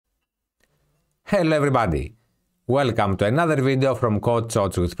Hello everybody! Welcome to another video from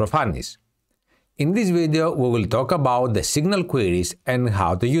CodeChildren with Profanis. In this video we will talk about the signal queries and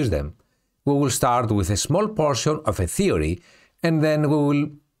how to use them. We will start with a small portion of a theory and then we will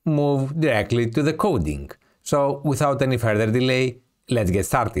move directly to the coding. So without any further delay, let's get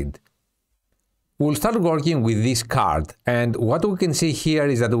started. We'll start working with this card, and what we can see here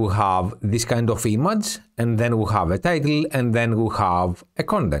is that we have this kind of image, and then we have a title, and then we have a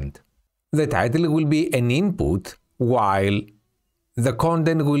content. The title will be an input, while the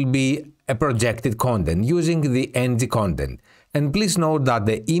content will be a projected content using the ng content. And please note that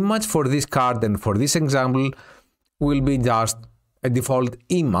the image for this card and for this example will be just a default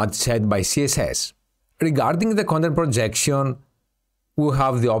image set by CSS. Regarding the content projection, we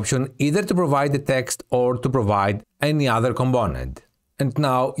have the option either to provide the text or to provide any other component. And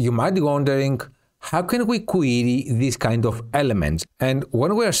now you might be wondering, how can we query these kind of elements? And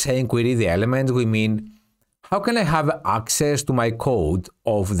when we are saying query the elements, we mean how can I have access to my code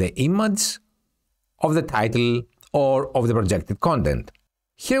of the image, of the title, or of the projected content?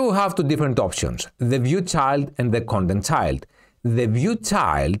 Here we have two different options, the viewChild and the contentChild. The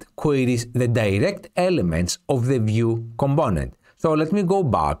viewChild queries the direct elements of the view component. So let me go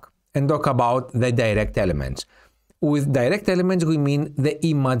back and talk about the direct elements. With direct elements, we mean the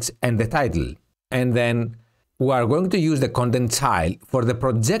image and the title. And then we are going to use the contentChild for the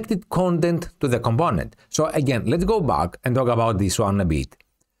projected content to the component. So again, let's go back and talk about this one a bit.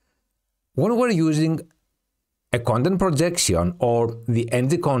 When we're using a content projection or the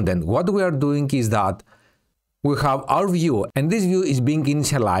ng content, what we are doing is that we have our view, and this view is being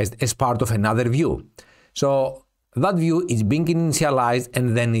initialized as part of another view. So that view is being initialized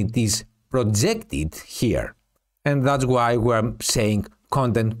and then it is projected here. And that's why we're saying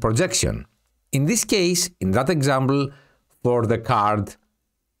content projection. In this case, in that example, for the card,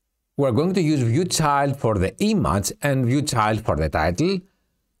 we're going to use viewChild for the image and viewChild for the title,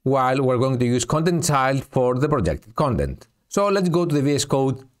 while we're going to use contentChild for the projected content. So let's go to the VS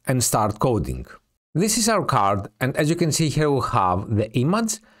Code and start coding. This is our card, and as you can see here we have the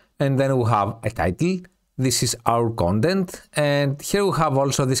image and then we have a title. This is our content, and here we have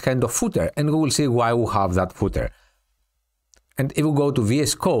also this kind of footer, and we will see why we have that footer. And if we go to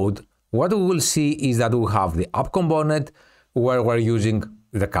VS Code, what we will see is that we have the app component where we're using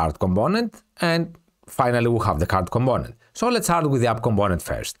the card component, and finally we have the card component. So let's start with the app component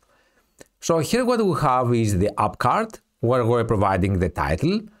first. So here what we have is the app card where we're providing the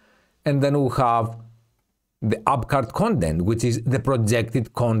title, and then we have the app card content, which is the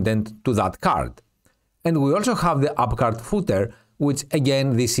projected content to that card. And we also have the app card footer, which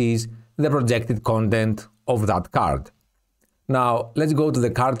again, this is the projected content of that card. Now, let's go to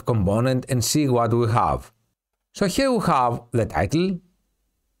the card component and see what we have. So here we have the title,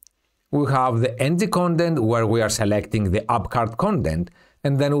 we have the ng content where we are selecting the app card content,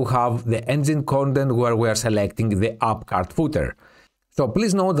 and then we have the engine content where we are selecting the app card footer. So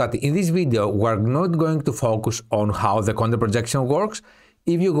please note that in this video, we're not going to focus on how the content projection works.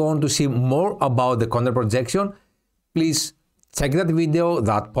 If you want to see more about the content projection, please check that video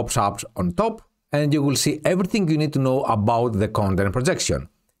that pops up on top, and you will see everything you need to know about the content projection.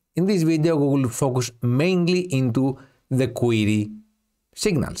 In this video, we will focus mainly into the query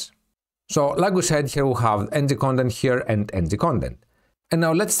signals. So like we said, here we have ng content here and ng content. And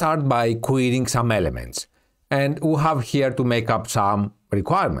now let's start by querying some elements. And we have here to make up some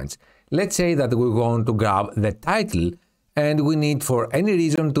requirements. Let's say that we want to grab the title, and we need for any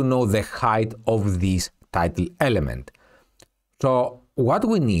reason to know the height of this title element. So what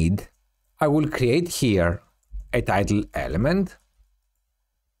we need, I will create here a title element,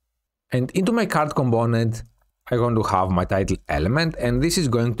 and into my card component, I'm going to have my title element, and this is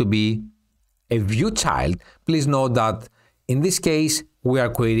going to be a viewChild. Please note that in this case, we are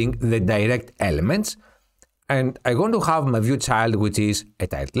querying the direct elements, and I'm going to have my viewChild, which is a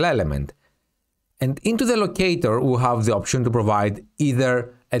title element. And into the locator, we have the option to provide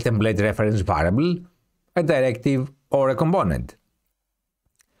either a template reference variable, a directive, or a component.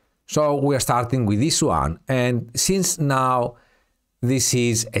 So we are starting with this one, and since now this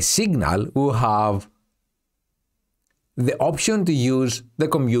is a signal, we have the option to use the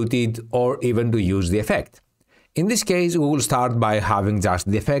commuted or even to use the effect. In this case, we will start by having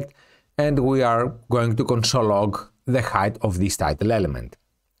just the effect, and we are going to console log the height of this title element.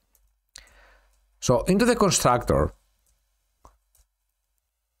 So into the constructor,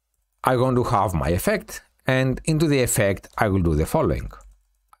 I'm going to have my effect, and into the effect, I will do the following.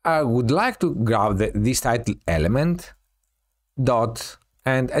 I would like to grab this title element, dot,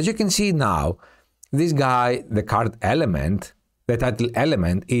 and as you can see now, this guy, the card element, the title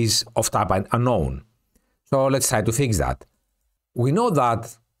element is of type unknown. So let's try to fix that. We know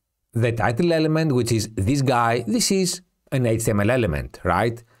that the title element, which is this guy, this is an HTML element,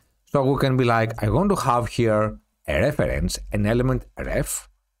 right? So we can be like, I want to have here a reference, an element ref,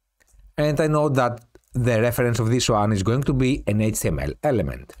 and I know that the reference of this one is going to be an HTML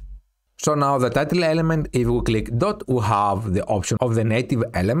element. So now the title element, if we click dot, we have the option of the native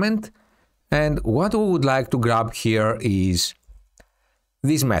element, and what we would like to grab here is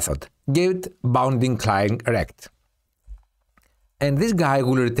this method, getBoundingClientRect. And this guy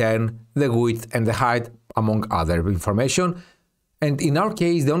will return the width and the height, among other information. And in our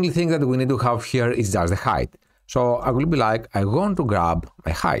case, the only thing that we need to have here is just the height. So I will be like, I want to grab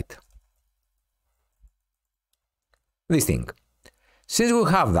my height. This thing. Since we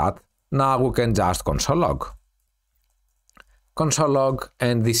have that, now we can just console log. Console log,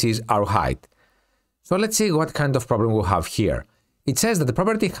 and this is our height. So let's see what kind of problem we have here. It says that the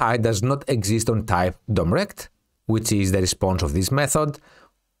property height does not exist on type DOMRECT, which is the response of this method,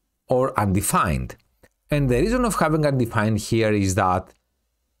 or undefined. And the reason of having undefined here is that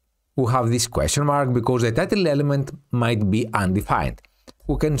we have this question mark because the title element might be undefined.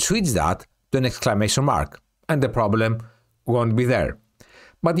 We can switch that to an exclamation mark, and the problem won't be there.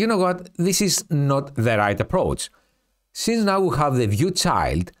 But you know what? This is not the right approach. Since now we have the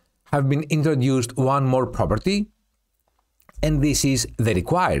viewChild, have been introduced one more property, and this is the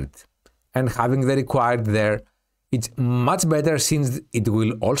required. And having the required there, it's much better since it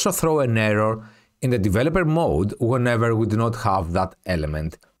will also throw an error in the developer mode whenever we do not have that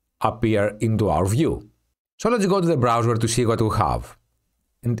element appear into our view. So let's go to the browser to see what we have.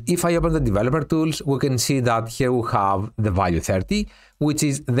 And if I open the developer tools, we can see that here we have the value 30, which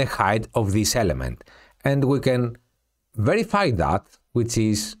is the height of this element. And we can verify that, which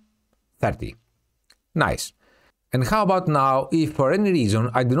is 30. Nice. And how about now if for any reason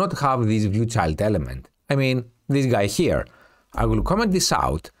I do not have this viewChild element? I mean, this guy here. I will comment this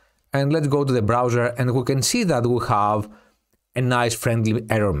out, and let's go to the browser, and we can see that we have a nice friendly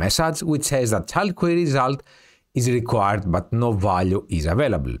error message which says that child query result is required but no value is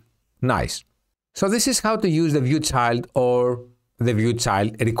available. Nice. So this is how to use the viewChild or the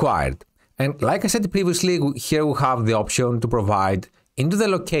viewChild required. And like I said previously, here we have the option to provide into the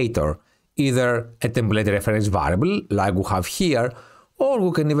locator either a template reference variable like we have here, or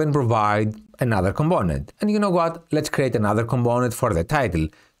we can even provide another component. And you know what? Let's create another component for the title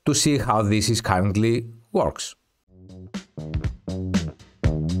to see how this is currently works.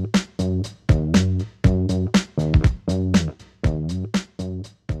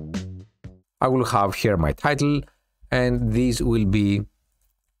 I will have here my title, and this will be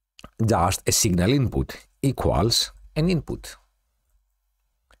just a signal input equals an input.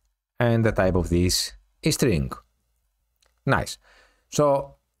 And the type of this is string. Nice.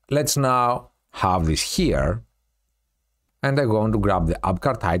 So let's now have this here, and I'm going to grab the app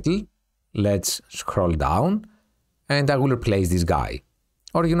card title. Let's scroll down, and I will replace this guy.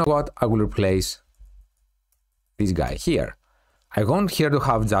 Or you know what? I will replace this guy here. I want here to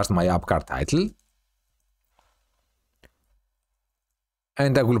have just my app card title,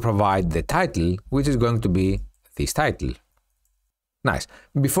 and I will provide the title, which is going to be this title. Nice.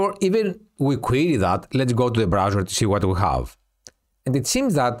 Before even we query that, let's go to the browser to see what we have. And it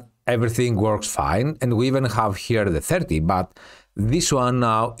seems that everything works fine, and we even have here the 30, but this one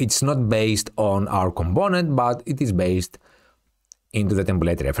now, it's not based on our component, but it is based into the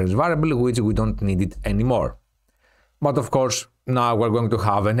template reference variable, which we don't need it anymore. But of course, now we're going to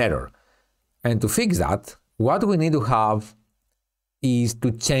have an error. And to fix that, what we need to have is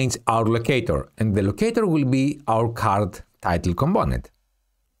to change our locator, and the locator will be our card title component.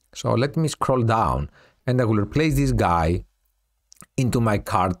 So let me scroll down, and I will replace this guy into my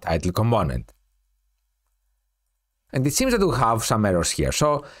card title component. And it seems that we have some errors here.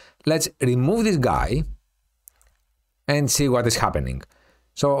 So let's remove this guy and see what is happening.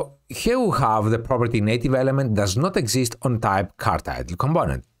 So here we have the property native element does not exist on type card title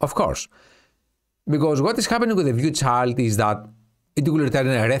component, of course. Because what is happening with the viewChild is that it will return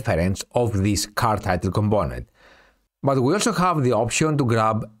a reference of this card title component. But we also have the option to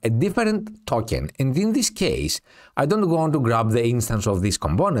grab a different token, and in this case, I don't want to grab the instance of this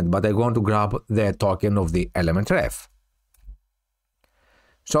component, but I want to grab the token of the element ref.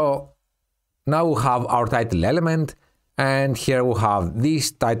 So now we have our title element, and here we have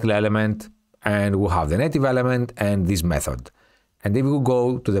this title element, and we have the native element and this method. And if we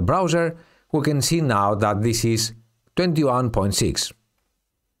go to the browser, we can see now that this is 21.6,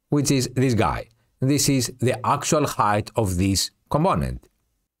 which is this guy. This is the actual height of this component.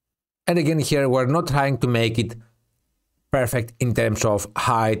 And again here, we're not trying to make it perfect in terms of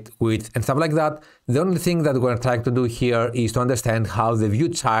height, width, and stuff like that. The only thing that we're trying to do here is to understand how the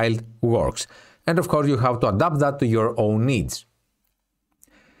viewChild works. And of course, you have to adapt that to your own needs.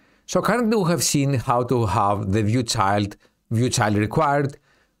 So currently we have seen how to have the viewChild required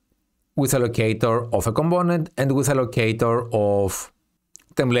with a locator of a component and with a locator of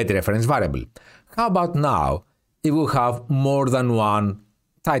template reference variable. How about now if we have more than one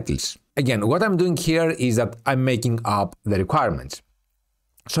titles? Again, what I'm doing here is that I'm making up the requirements.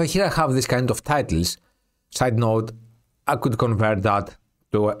 So here I have this kind of titles. Side note, I could convert that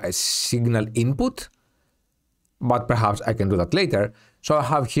to a signal input, but perhaps I can do that later. So I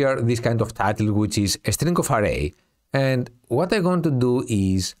have here this kind of title, which is a string of array. And what I'm going to do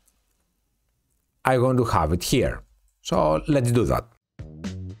is I'm going to have it here. So let's do that.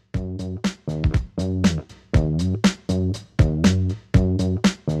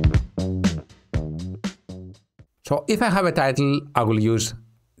 So if I have a title, I will use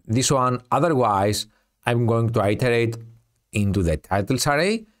this one. Otherwise, I'm going to iterate into the titles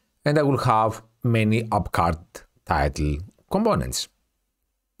array, and I will have many upcard title components.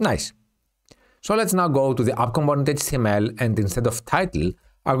 Nice. So let's now go to the app component HTML, and instead of title,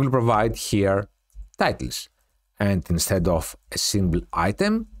 I will provide here titles. And instead of a simple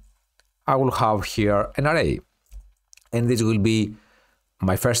item, I will have here an array. And this will be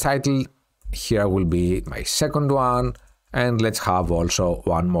my first title. Here will be my second one, and let's have also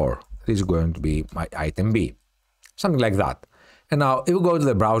one more. This is going to be my item B, something like that. And now if we go to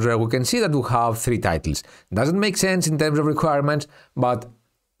the browser, we can see that we have 3 titles. Doesn't make sense in terms of requirements, but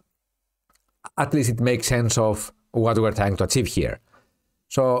at least it makes sense of what we're trying to achieve here.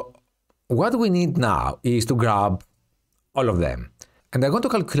 So what we need now is to grab all of them. And I'm going to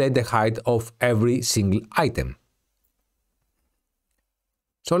calculate the height of every single item.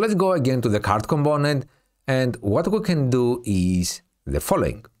 So let's go again to the card component, and what we can do is the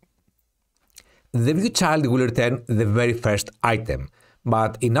following. The viewChild will return the very first item,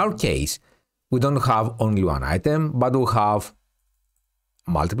 but in our case, we don't have only one item, but we have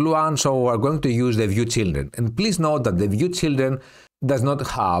multiple ones, so we're going to use the viewChildren. And please note that the viewChildren does not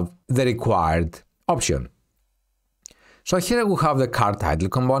have the required option. So here we have the card title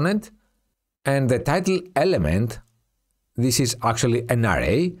component, and the title element. This is actually an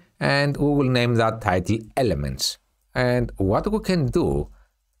array, and we will name that title elements. And what we can do,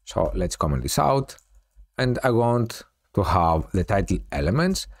 so let's comment this out, and I want to have the title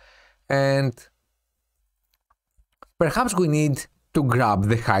elements, and perhaps we need to grab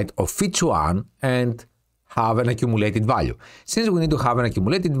the height of each one and have an accumulated value. Since we need to have an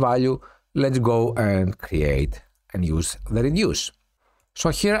accumulated value, let's go and create and use the reduce. So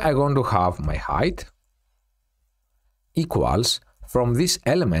here I'm going to have my height equals, from this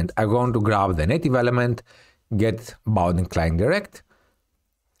element, I'm going to grab the native element, get bound inclined direct,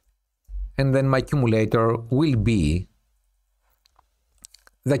 and then my accumulator will be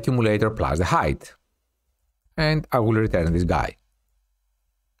the accumulator plus the height. And I will return this guy.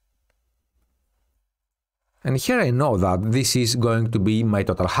 And here I know that this is going to be my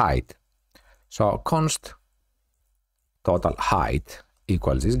total height. So const total height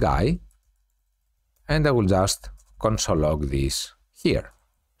equals this guy, and I will just console log this here,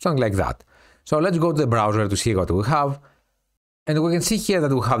 something like that. So let's go to the browser to see what we have, and we can see here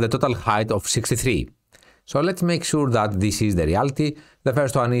that we have the total height of 63. So let's make sure that this is the reality. The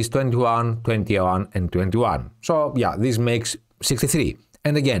first one is 21, 21, and 21. So yeah, this makes 63.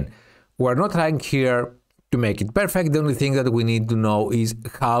 And again, we're not trying here to make it perfect. The only thing that we need to know is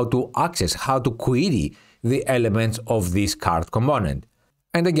how to access, how to query the elements of this card component.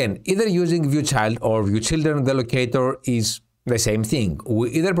 And again, either using viewChild or viewChildren, the locator is the same thing. We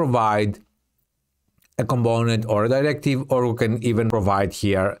either provide a component or a directive, or we can even provide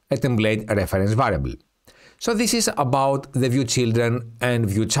here a template reference variable. So this is about the viewChildren and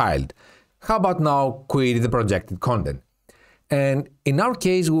viewChild. How about now query the projected content? And in our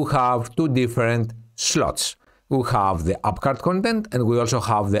case, we have 2 different slots. We have the app card content, and we also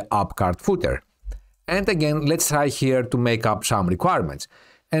have the app card footer. And again, let's try here to make up some requirements.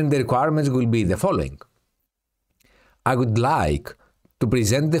 And the requirements will be the following. I would like to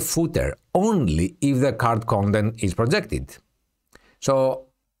present the footer only if the card content is projected. So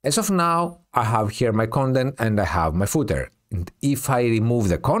as of now, I have here my content and I have my footer. And if I remove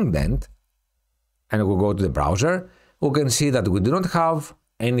the content and we go to the browser, we can see that we do not have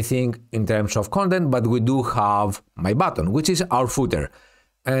anything in terms of content, but we do have my button, which is our footer.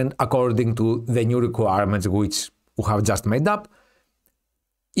 And according to the new requirements which we have just made up,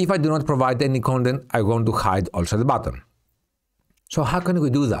 if I do not provide any content, I'm going to hide also the button. So how can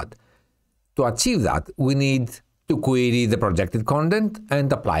we do that? To achieve that, we need to query the projected content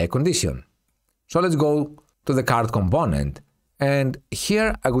and apply a condition. So let's go to the card component, and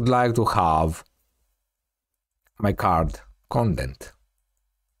here I would like to have my card content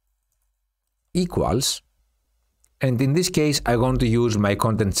equals, and in this case I'm going to use my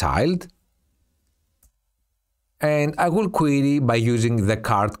contentChild, and I will query by using the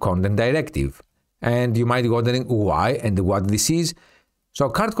card content directive. And you might be wondering why and what this is. So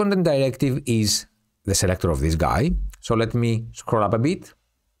card content directive is the selector of this guy. So let me scroll up a bit.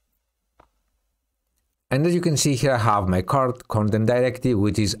 And as you can see here, I have my card content directive,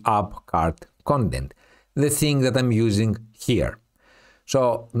 which is app card content, the thing that I'm using here.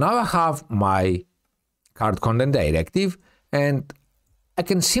 So now I have my card content directive, and I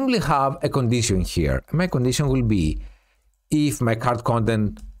can simply have a condition here. My condition will be, if my card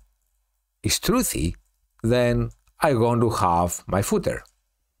content is truthy, then I'm going to have my footer.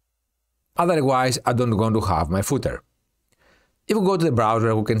 Otherwise, I don't going to have my footer. If we go to the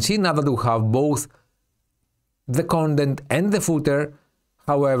browser, we can see now that we have both the content and the footer.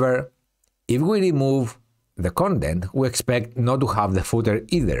 However, if we remove the content, we expect not to have the footer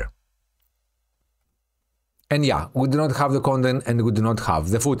either. And yeah, we do not have the content and we do not have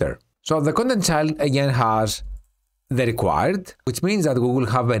the footer. So the contentChild again has the required, which means that we will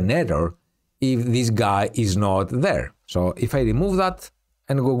have an error if this guy is not there. So if I remove that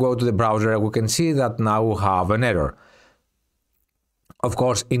and we go to the browser, we can see that now we have an error. Of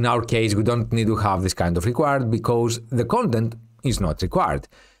course, in our case, we don't need to have this kind of required because the content is not required.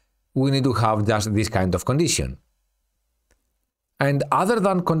 We need to have just this kind of condition. And other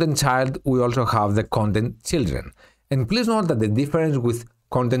than contentChild, we also have the contentChildren. And please note that the difference with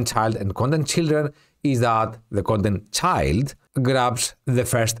contentChild and contentChildren is that the contentChild grabs the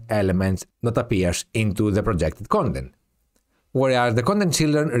first element that appears into the projected content, whereas the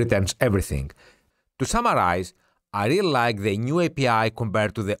contentChildren returns everything. To summarize, I really like the new API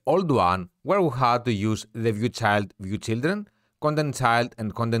compared to the old one where we had to use the viewChild, viewChildren, contentChild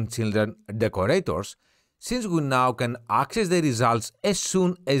and contentChildren decorators, since we now can access the results as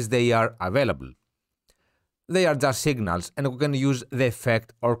soon as they are available. They are just signals and we can use the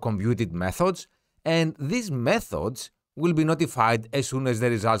effect or computed methods, and these methods will be notified as soon as the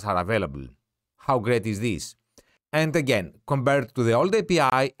results are available. How great is this? And again, compared to the old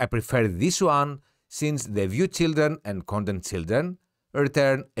API, I prefer this one since the viewChildren and contentChildren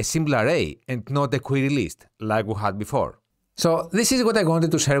return a simple array and not a query list like we had before. So this is what I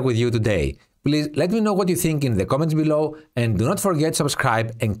wanted to share with you today. Please let me know what you think in the comments below, and do not forget to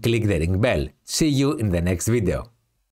subscribe and click the ring bell. See you in the next video.